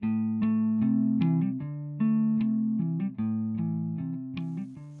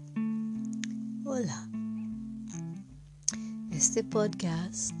Este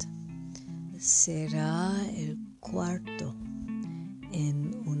podcast será el cuarto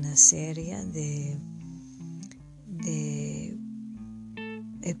en una serie de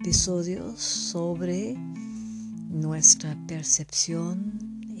episodios sobre nuestra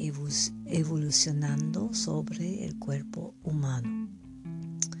percepción evolucionando sobre el cuerpo humano.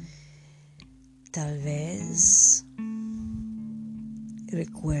 Tal vez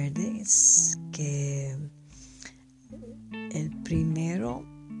recuerdes que el primero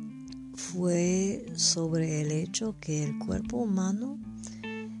fue sobre el hecho que el cuerpo humano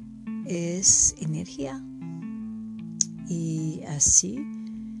es energía y así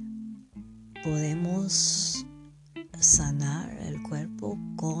podemos sanar el cuerpo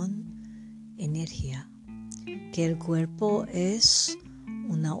con energía, que el cuerpo es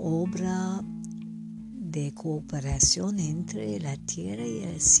una obra de cooperación entre la tierra y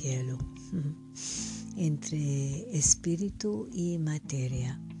el cielo, entre espíritu y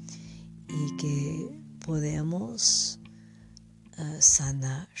materia, y que podemos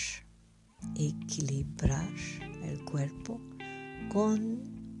sanar, equilibrar el cuerpo con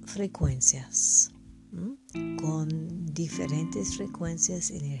frecuencias, con diferentes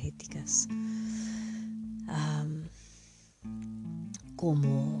frecuencias energéticas,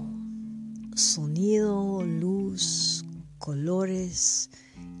 como sonido, luz, colores,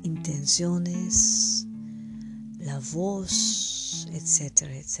 intenciones, la voz,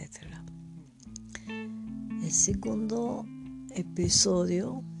 etcétera, etcétera. El segundo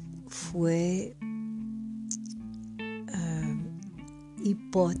episodio fue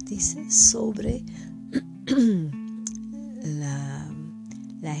hipótesis sobre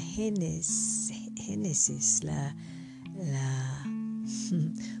la génesis,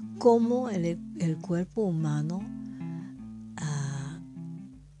 cómo el cuerpo humano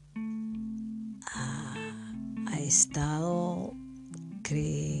ha estado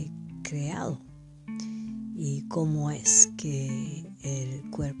creado y cómo es que el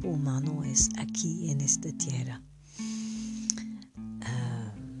cuerpo humano es aquí en esta tierra.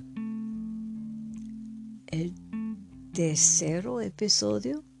 El tercer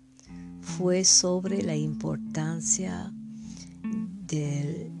episodio fue sobre la importancia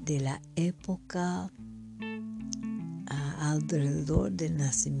de la época alrededor del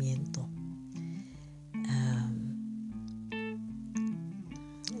nacimiento.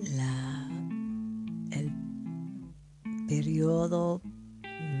 El periodo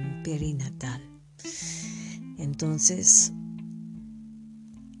perinatal. Entonces,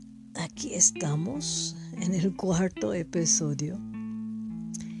 aquí estamos en el cuarto episodio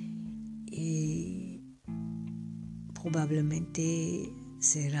y probablemente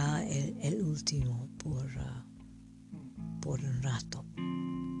será el último por un rato.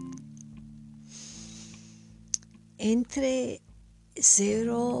 Entre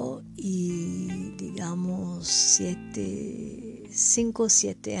 0 y digamos 5 o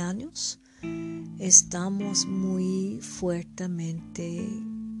 7 años estamos muy fuertemente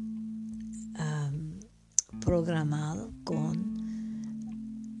programados con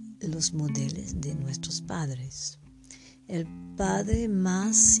los modelos de nuestros padres. El padre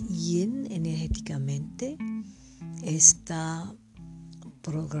más yin energéticamente está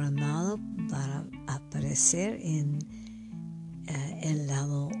programado para aparecer en el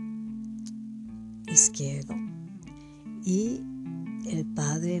lado izquierdo y el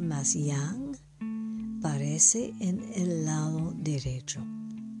padre más yang aparece en el lado derecho.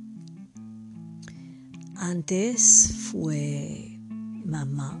 Antes fue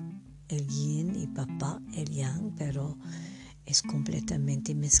mamá el yin y papá el yang, pero es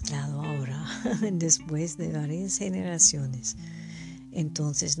completamente mezclado ahora, después de varias generaciones.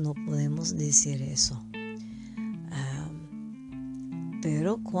 Entonces no podemos decir eso.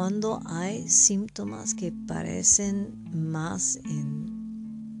 Pero cuando hay síntomas que parecen más en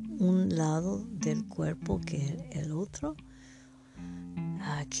un lado del cuerpo que el otro,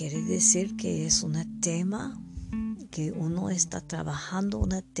 quiere decir que es un tema que uno está trabajando,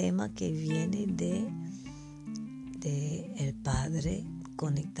 un tema que viene de el padre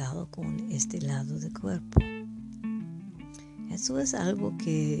conectado con este lado del cuerpo. Eso es algo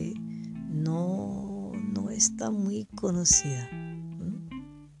que no está muy conocida.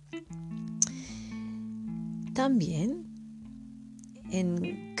 También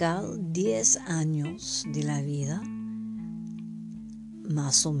en cada 10 años de la vida,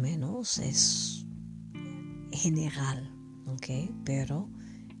 más o menos es general, ¿ok? Pero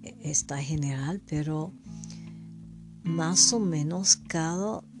está general, pero más o menos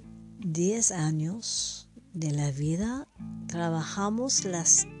cada 10 años de la vida trabajamos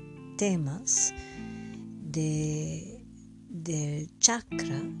los temas de del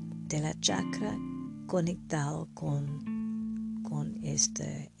chakra, de la chakra conectado con esta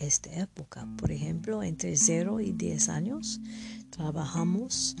época. Por ejemplo, entre 0 y 10 años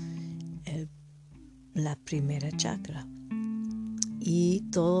trabajamos la primera chakra y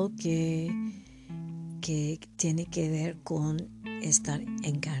todo que tiene que ver con estar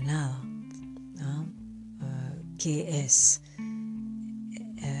encarnada, ¿no? ¿Qué es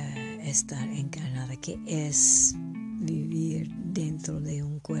estar encarnada? ¿Qué es vivir dentro de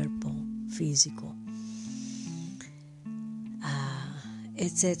un cuerpo físico?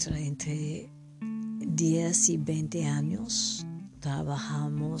 Etcétera. Entre 10 y 20 años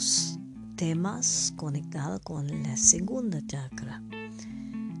trabajamos temas conectados con la segunda chakra,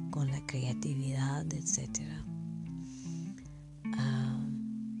 con la creatividad, etcétera.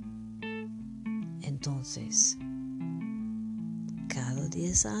 Entonces, cada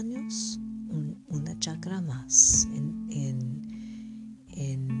 10 años una chakra más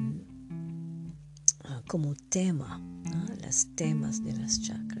como tema, ¿no? Los temas de las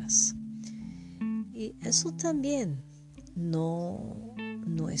chakras. Y eso también no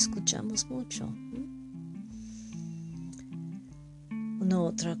escuchamos mucho. Una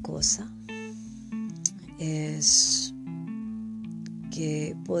otra cosa es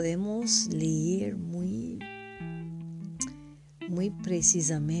que podemos leer muy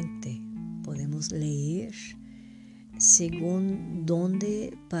precisamente. Podemos leer según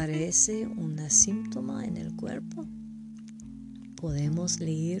dónde parece un síntoma en el cuerpo. Podemos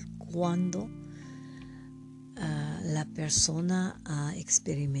leer cuando la persona ha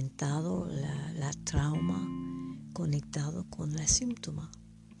experimentado la trauma conectado con el síntoma.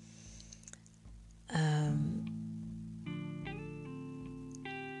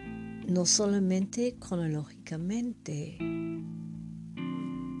 No solamente cronológicamente,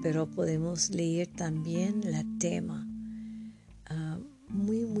 pero podemos leer también el tema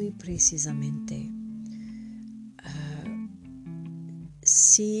muy precisamente.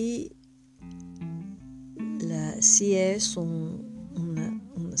 Si es un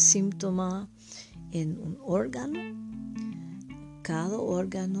síntoma en un órgano, cada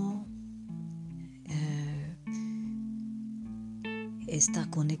órgano está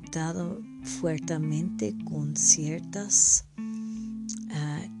conectado fuertemente con ciertos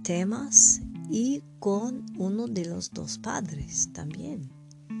temas y con uno de los dos padres también.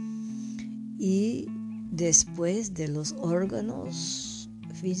 Y después de los órganos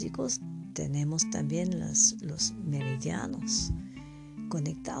físicos tenemos también los meridianos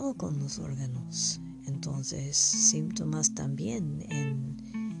conectados con los órganos. Entonces, síntomas también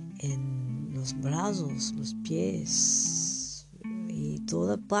en los brazos, los pies y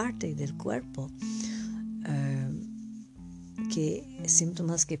toda parte del cuerpo.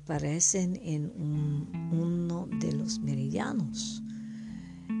 Síntomas que parecen en uno de los meridianos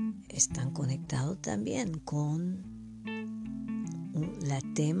están conectados también con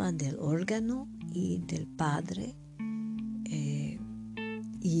el tema del órgano y del padre,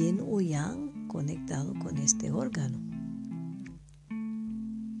 yin o yang conectado con este órgano.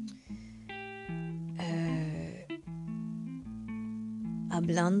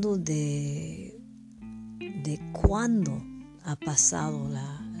 Hablando de cuándo ha pasado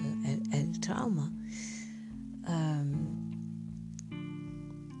el trauma,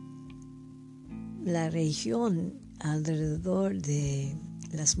 la región alrededor de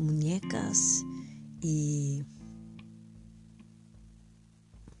las muñecas y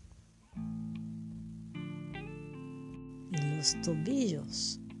los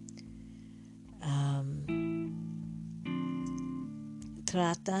tobillos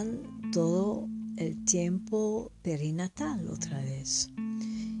tratan todo el tiempo perinatal otra vez,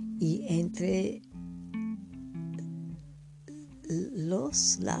 y entre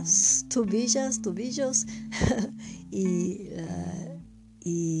las tobillos y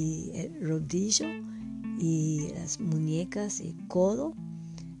el rodillo y las muñecas y codo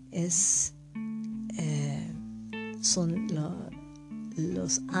son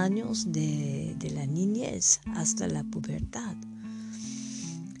los años de la niñez hasta la pubertad.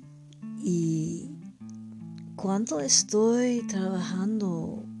 Y cuando estoy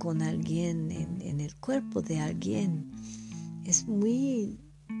trabajando con alguien en el cuerpo de alguien, es muy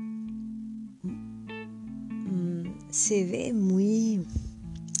se ve muy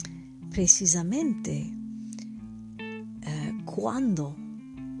precisamente cuando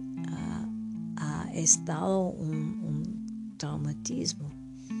ha estado un traumatismo,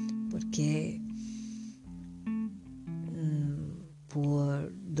 porque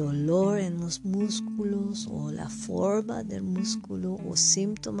por dolor en los músculos o la forma del músculo o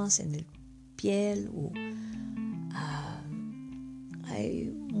síntomas en el piel o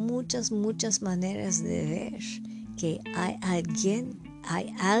hay muchas maneras de ver que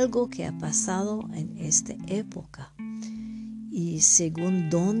hay algo que ha pasado en esta época. Y según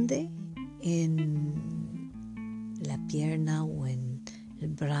dónde, en la pierna o en el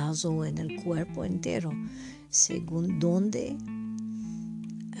brazo o en el cuerpo entero, según dónde,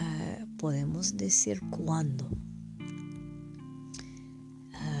 podemos decir cuándo.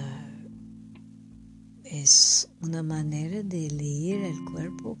 Es una manera de leer el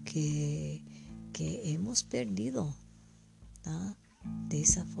cuerpo que hemos perdido, ¿no?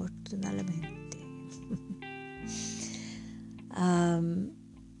 Desafortunadamente.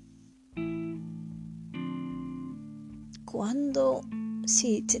 Cuando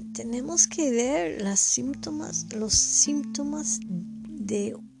tenemos que ver los síntomas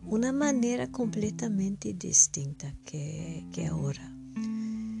de una manera completamente distinta que ahora.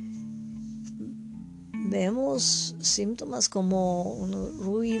 Vemos síntomas como un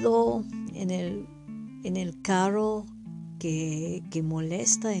ruido en el carro que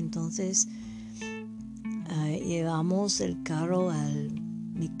molesta, entonces llevamos el carro al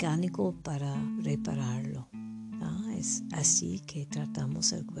mecánico para repararlo. Es así que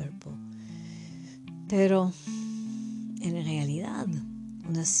tratamos el cuerpo. Pero en realidad,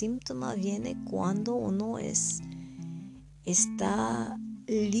 un síntoma viene cuando uno está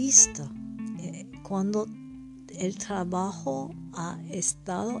listo, cuando el trabajo ha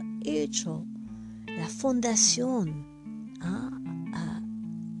estado hecho, la fundación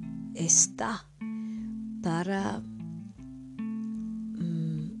está para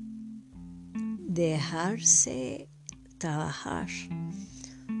dejarse trabajar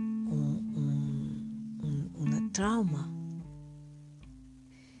una trauma.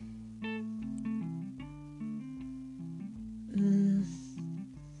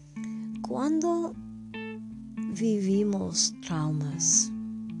 Cuando vivimos traumas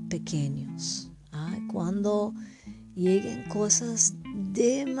pequeños, cuando llegan cosas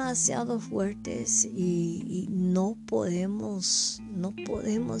demasiado fuertes y no podemos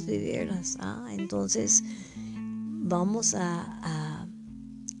vivirlas, entonces vamos a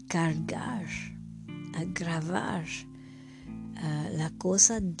cargar, a grabar la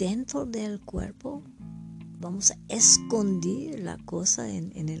cosa dentro del cuerpo. Vamos a esconder la cosa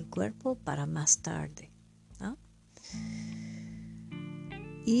en el cuerpo para más tarde.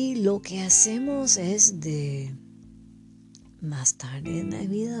 Y lo que hacemos es de más tarde en la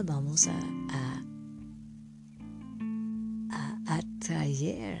vida vamos a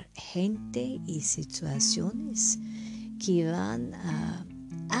atraer gente y situaciones que van a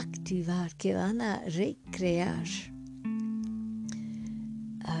activar, que van a recrear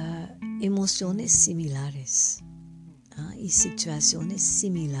emociones similares y situaciones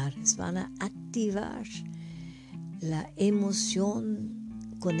similares. Van a activar la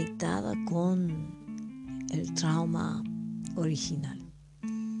emoción conectada con el trauma original.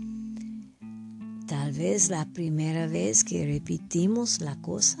 Tal vez la primera vez que repetimos la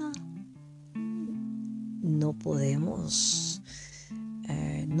cosa, no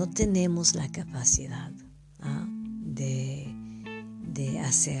tenemos la capacidad de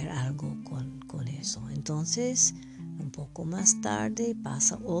hacer algo con eso. Entonces, un poco más tarde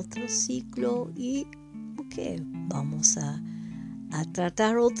pasa otro ciclo y vamos a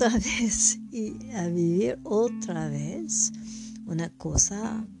tratar otra vez y a vivir otra vez una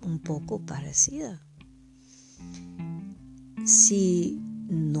cosa un poco parecida. Si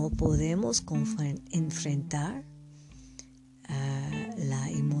no podemos enfrentar la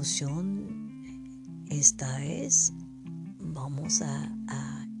emoción esta vez, vamos a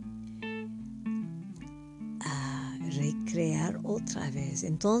recrear otra vez.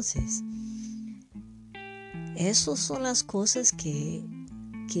 Entonces, esas son las cosas que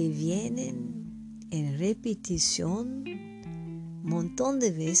vienen en repetición un montón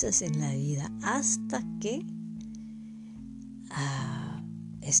de veces en la vida hasta que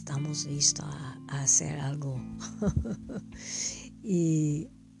estamos listos a hacer algo y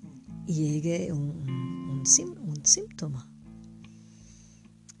llegue un síntoma.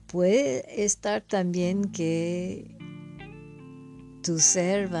 Puede estar también que tu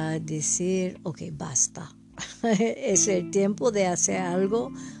ser va a decir, basta. Es el tiempo de hacer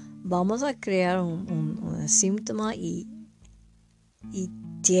algo. Vamos a crear un síntoma y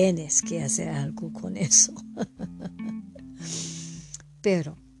tienes que hacer algo con eso.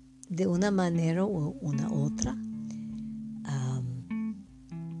 Pero de una manera u una otra,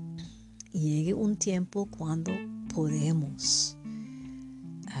 llegue un tiempo cuando podemos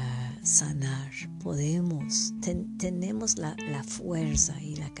sanar, tenemos la fuerza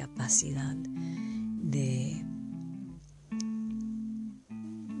y la capacidad de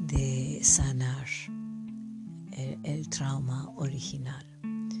sanar el trauma original.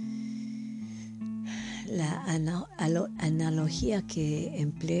 La analogía que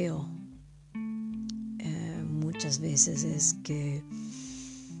empleo muchas veces es que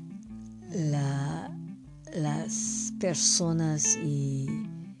las personas y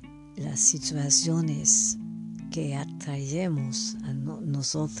las situaciones que atraemos a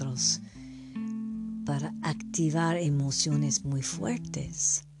nosotros para activar emociones muy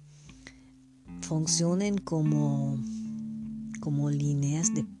fuertes funcionan como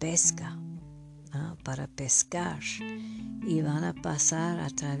líneas de pesca, ¿no? Para pescar, y van a pasar a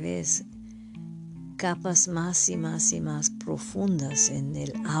través capas más y más y más profundas en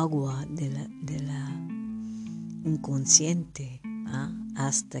el agua de la inconsciente, ¿ah?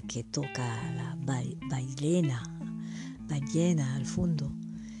 Hasta que toca a la ballena al fondo,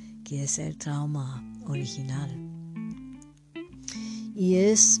 que es el trauma original. Y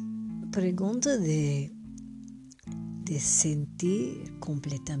es pregunta de sentir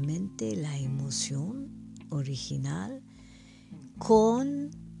completamente la emoción original con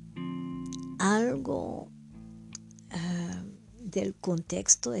algo del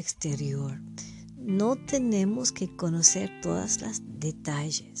contexto exterior. No tenemos que conocer todos los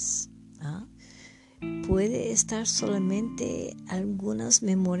detalles, ¿ah? Puede estar solamente algunas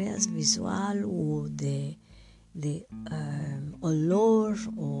memorias visual o de olor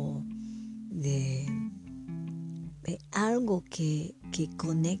o de algo que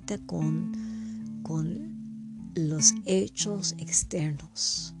conecta con los hechos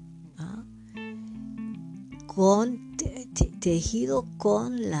externos, ¿ah? Tejido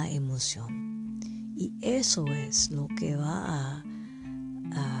con la emoción. Y eso es lo que va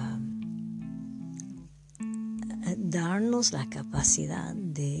a darnos la capacidad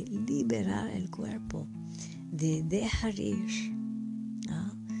de liberar el cuerpo, de dejar ir,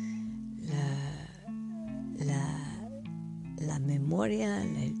 ¿no? la memoria,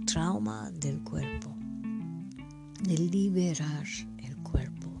 el trauma del cuerpo, de liberar el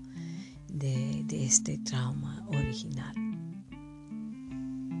cuerpo de este trauma original.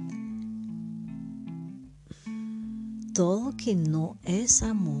 Todo que no es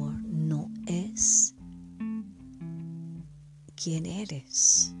amor no es quién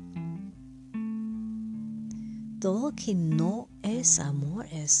eres. Todo que no es amor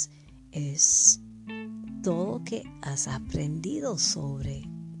es todo que has aprendido sobre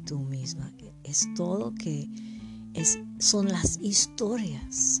tú misma. Es todo que son las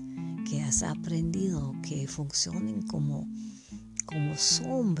historias que has aprendido que funcionan como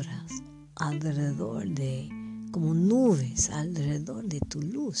sombras alrededor como nubes alrededor de tu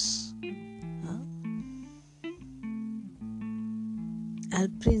luz. ¿Ah? Al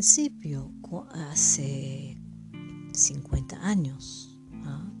principio, hace 50 años,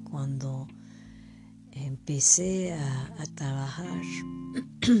 ¿ah? Cuando empecé a trabajar,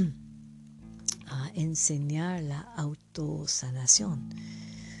 a enseñar la autosanación,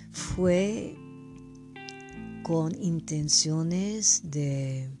 fue con intenciones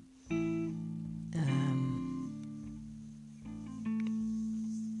de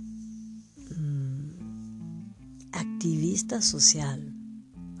activista social,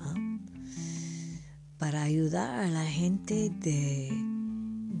 ¿ah? Para ayudar a la gente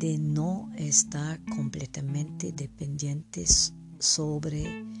de no estar completamente dependientes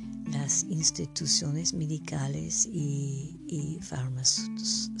sobre las instituciones medicales y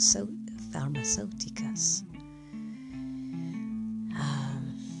farmacéuticas.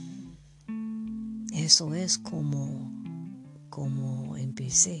 Eso es como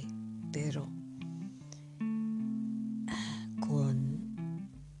empecé, pero con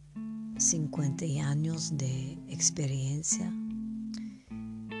 50 años de experiencia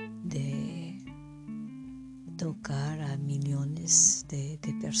de tocar a millones de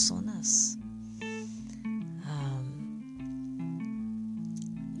personas.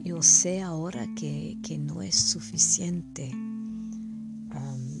 Yo sé ahora que no es suficiente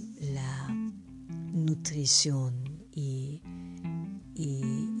la nutrición y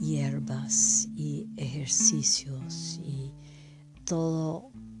hierbas y ejercicios y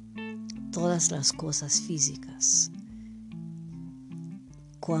todas las cosas físicas.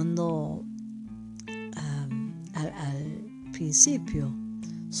 Cuando al principio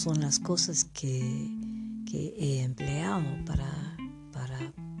son las cosas que he empleado para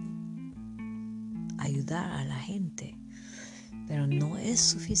ayudar a la gente, pero no es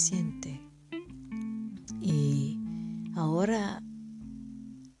suficiente. Y ahora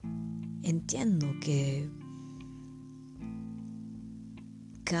entiendo que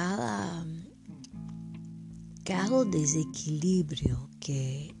cada desequilibrio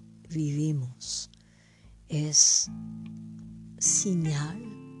que vivimos es señal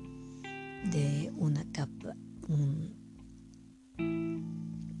de una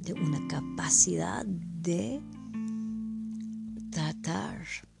capacidad de tratar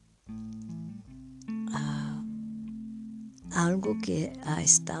algo que ha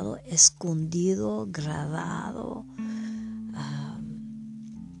estado escondido, grabado,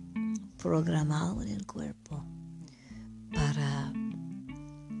 programado en el cuerpo, para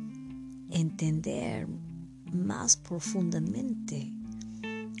entender más profundamente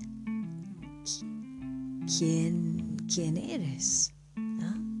quién eres,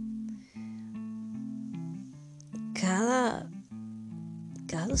 ¿no? Cada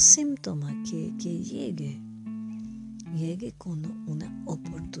síntoma que llegue con una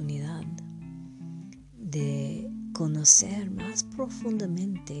oportunidad de conocer más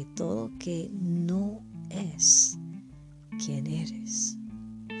profundamente todo que no es quien eres.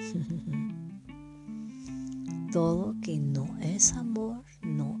 Todo que no es amor,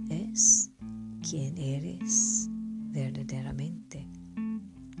 no es quien eres verdaderamente.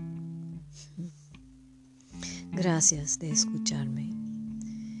 Gracias de escucharme.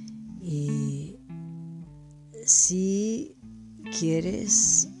 Y si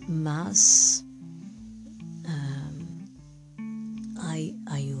quieres más hay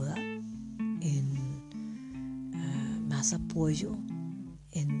ayuda, más apoyo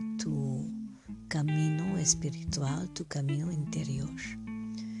en tu camino espiritual, tu camino interior,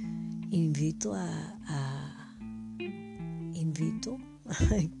 invito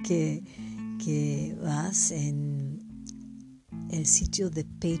que vas en el sitio de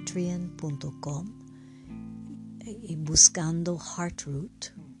patreon.com y buscando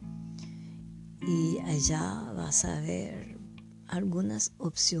Heartroot, y allá vas a ver algunas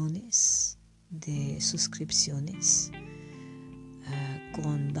opciones de suscripciones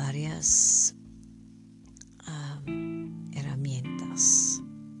con varias herramientas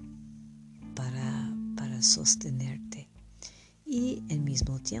para sostenerte, y al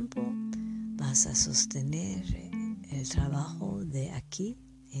mismo tiempo vas a sostener el trabajo de aquí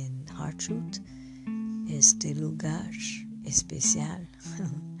en Heartroot, este lugar especial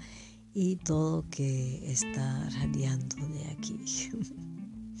y todo que está radiando de aquí.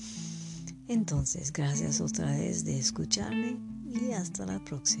 Entonces, gracias otra vez de escucharme y hasta la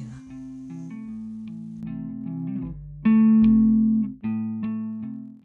próxima.